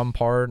this one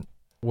part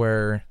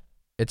where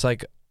it's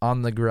like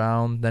on the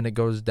ground, then it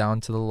goes down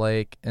to the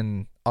lake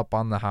and up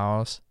on the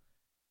house.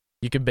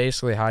 You can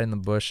basically hide in the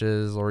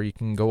bushes or you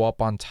can go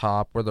up on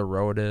top where the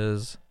road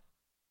is.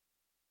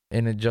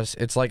 And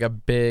it's like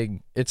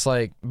it's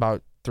like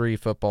about 3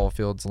 football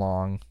fields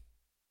long.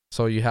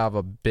 So you have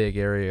a big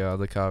area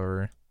to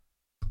cover.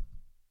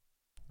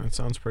 That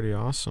sounds pretty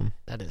awesome.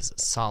 That is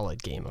a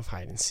solid game of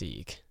hide and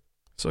seek.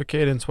 So,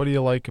 Cadence, what do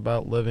you like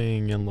about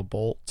living in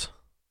LaBolt?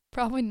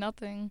 Probably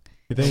nothing.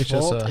 You think it's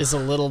just Bolt is a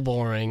little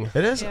boring.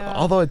 It is, Yeah.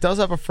 although it does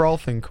have a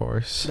frolfing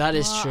course. That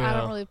is Well, true. I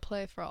don't really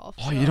play Frolf.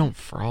 Oh, you don't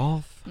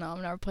froth? No,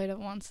 I've never played it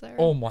once there.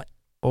 Oh my.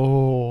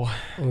 Oh.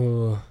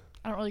 Ooh.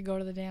 I don't really go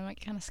to the dam. I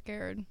get kind of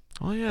scared.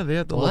 Oh, yeah, they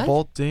had the What?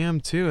 LaBolt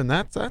Dam, too, and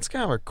that's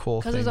kind of a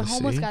cool thing Because there's a to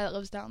homeless see. guy that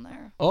lives down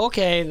there.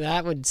 Okay,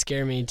 that would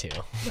scare me too.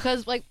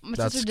 Because like my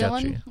That's sister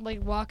sketchy. Dylan,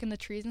 like walk in the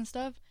trees and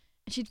stuff,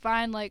 and she'd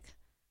find like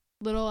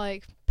little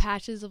like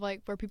patches of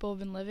like where people have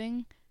been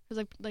living.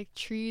 There's like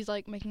trees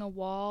like making a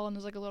wall, and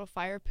there's like a little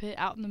fire pit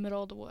out in the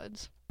middle of the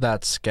woods.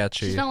 That's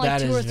sketchy. She's found like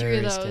That 2 or is 3 very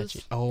of those.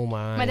 sketchy. Oh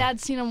my. My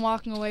dad's seen him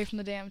walking away from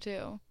the dam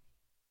too,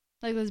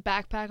 like with his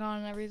backpack on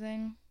and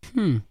everything.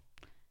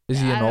 Is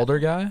he Yeah, I an don't- older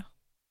guy?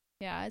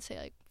 Yeah, I'd say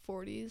like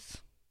 40s.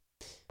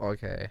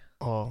 Okay.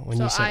 Oh, when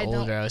So you said I don't-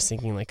 older, I was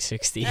thinking like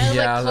 60. And I live,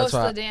 Yeah, like, that's close to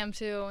why- the dam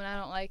too, and I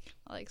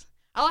don't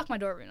I lock my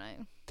door every night.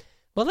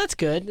 Well, that's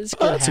good. That's a Oh,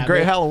 good that's a great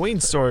habit.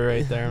 Halloween story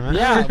right there, man.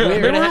 Yeah, we're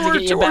gonna have to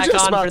get you we're back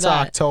just on about for to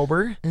that.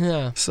 October,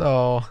 Yeah.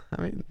 so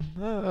I mean,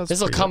 that's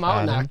This will pretty come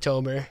out in add-in.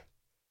 October.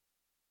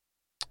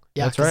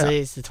 Yeah, That's because right.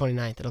 today's the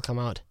 29th. It'll come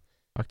out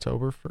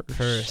October 1st.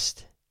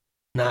 first.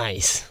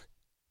 Nice.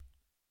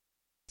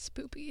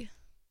 Spoopy.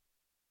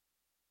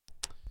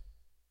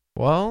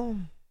 Well,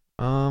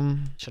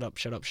 Shut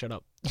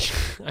up.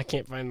 I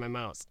can't find my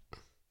mouse.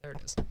 There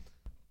it is.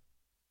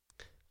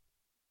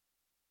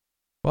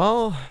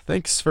 Well,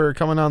 thanks for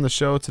coming on the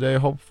show today.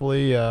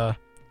 Hopefully,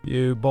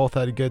 you both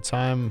had a good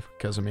time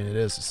because, I mean, it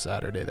is a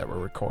Saturday that we're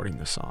recording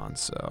this on,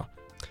 so.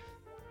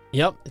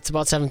 Yep, it's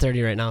about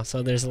 7:30 right now,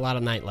 so there's a lot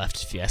of night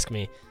left if you ask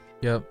me.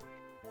 Yep.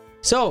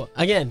 So,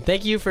 again,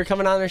 thank you for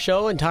coming on our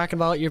show and talking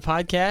about your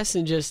podcast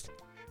and just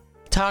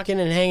talking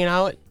and hanging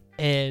out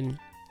and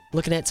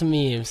looking at some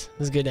memes. It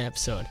was a good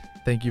episode.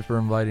 Thank you for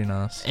inviting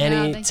us. Yeah,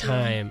 thank you.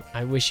 Anytime.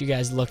 I wish you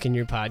guys luck in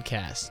your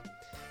podcast.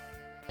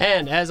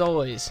 And as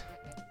always,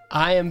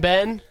 I am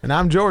Ben, And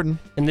I'm Jordan.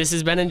 and this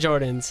is Ben and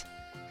Jordan's.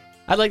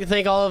 I'd like to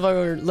thank all of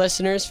our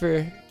listeners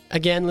for,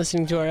 again,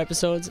 listening to our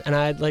episodes, and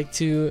I'd like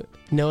to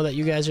know that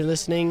you guys are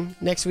listening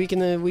next week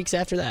and the weeks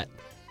after that.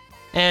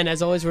 And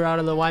as always, we're out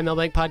of the Y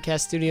Milbank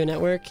Podcast Studio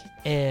Network,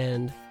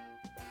 and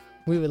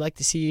we would like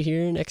to see you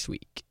here next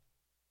week.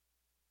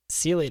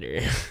 See you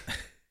later.